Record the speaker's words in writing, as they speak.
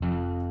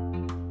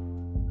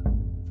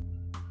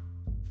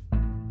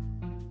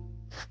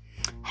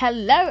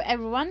Hello,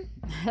 everyone,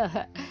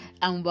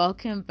 and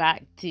welcome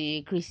back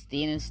to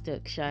Christina's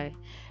Talk Show.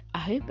 I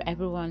hope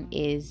everyone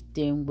is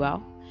doing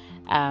well.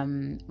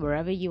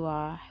 Wherever you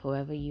are,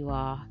 whoever you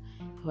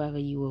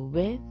were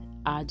with,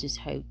 I just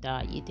hope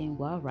that you're doing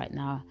well right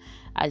now.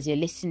 As you're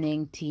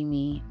listening to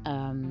me,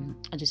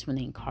 I just want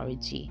to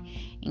encourage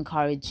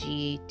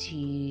you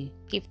to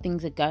give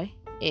things a go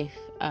if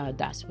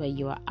that's where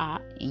you are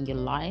at in your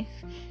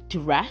life, to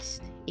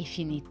rest if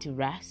you need to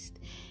rest.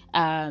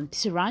 To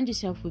surround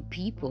yourself with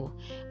people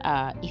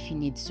if you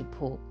need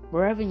support.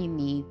 Wherever you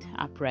need,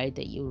 I pray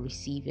that you'll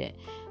receive it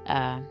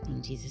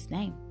in Jesus'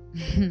 name.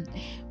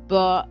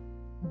 But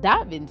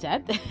that being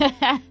said,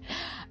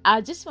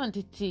 I just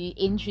wanted to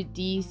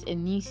introduce a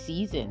new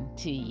season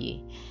to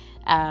you.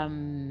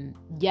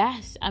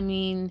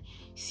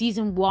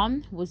 Season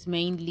 1 was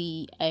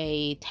mainly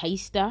a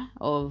taster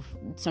of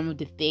some of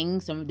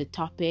the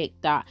topic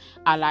that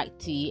I like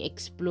to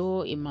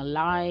explore in my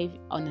life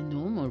on a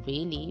normal,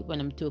 really,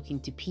 when I'm talking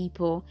to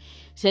people.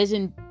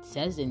 Season,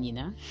 Season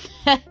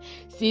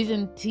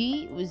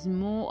 2 was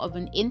more of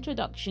an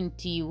introduction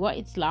to what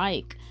it's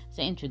like.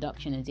 Say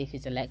introduction as if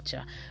it's a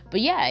lecture, but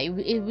yeah,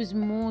 it was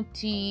more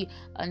to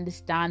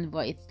understand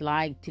what it's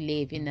like to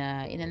live in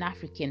an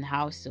African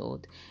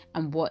household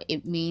and what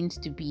it means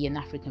to be an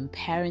African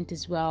parent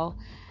as well.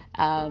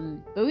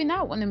 But we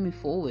now want to move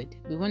forward.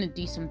 We want to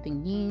do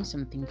something new,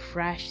 something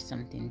fresh,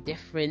 something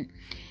different.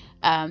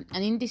 And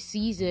in this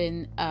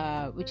season,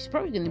 which is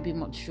probably going to be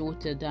much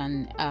shorter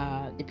than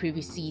the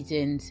previous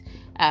seasons,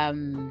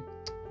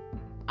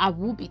 we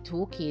will be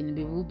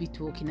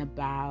talking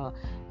about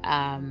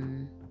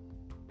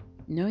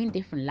knowing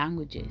different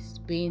languages,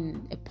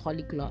 being a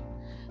polyglot,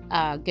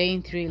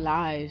 going through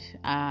life,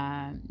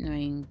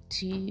 knowing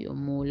 2 or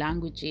more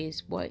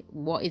languages.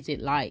 What is it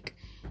like?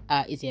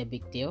 Is it a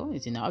big deal?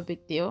 Is it not a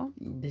big deal?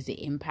 Does it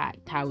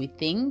impact how we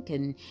think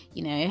and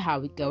how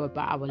we go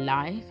about our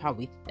life, how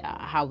we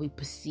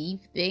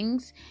perceive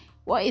things?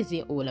 What is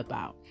it all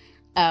about?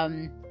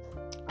 And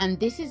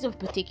this is of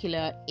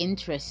particular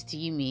interest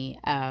to me.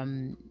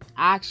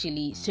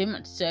 Actually, so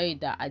much so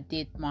that I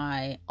did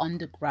my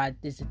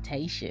undergrad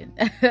dissertation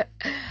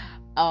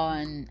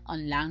on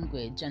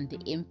language and the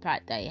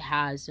impact that it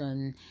has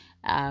on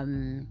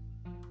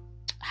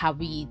how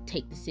we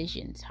take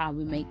decisions, how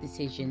we make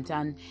decisions.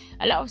 And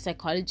a lot of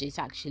psychologists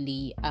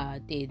actually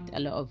did a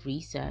lot of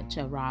research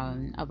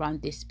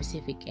around this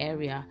specific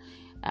area.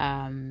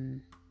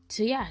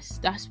 So yes,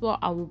 that's what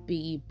I will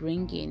be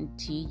bringing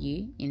to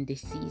you in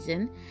this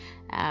season.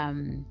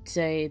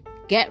 So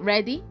get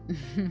ready.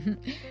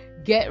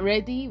 Get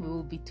ready.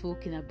 We'll be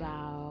talking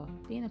about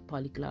being a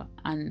polyglot.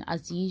 And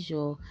as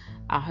usual,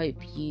 I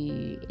hope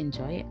you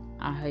enjoy it.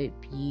 I hope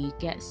you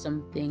get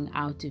something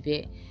out of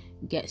it.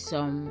 Get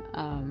some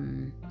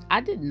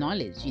added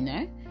knowledge,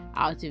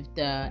 out of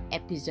the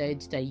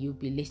episodes that you'll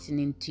be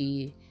listening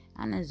to.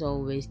 And as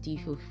always, do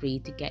feel free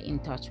to get in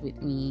touch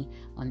with me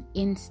on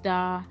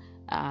Insta,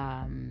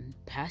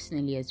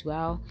 personally as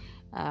well,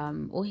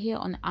 or here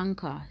on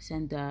Anchor.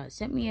 Send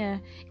me a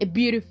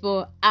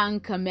beautiful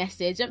Anchor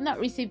message. I've not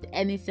received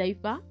any so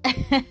far.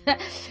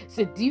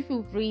 So do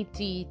feel free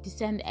to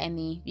send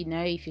any.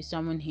 If you're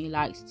someone who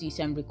likes to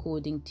send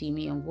recording to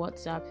me on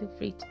WhatsApp, feel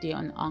free to do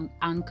it on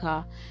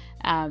Anchor.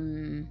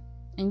 And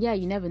yeah,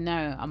 you never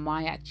know, I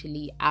might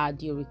actually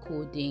add your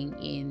recording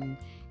in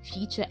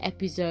future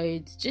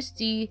episodes, just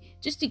to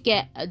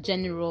get a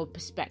general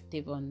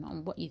perspective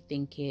on what you're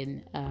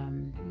thinking,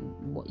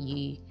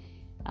 any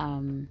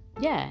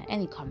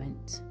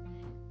comments.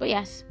 But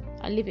yes,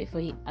 I'll leave it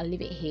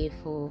here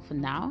for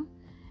now.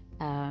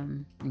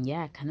 And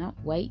yeah, I cannot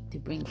wait to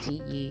bring to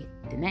you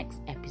the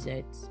next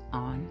episodes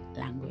on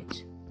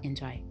language.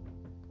 Enjoy.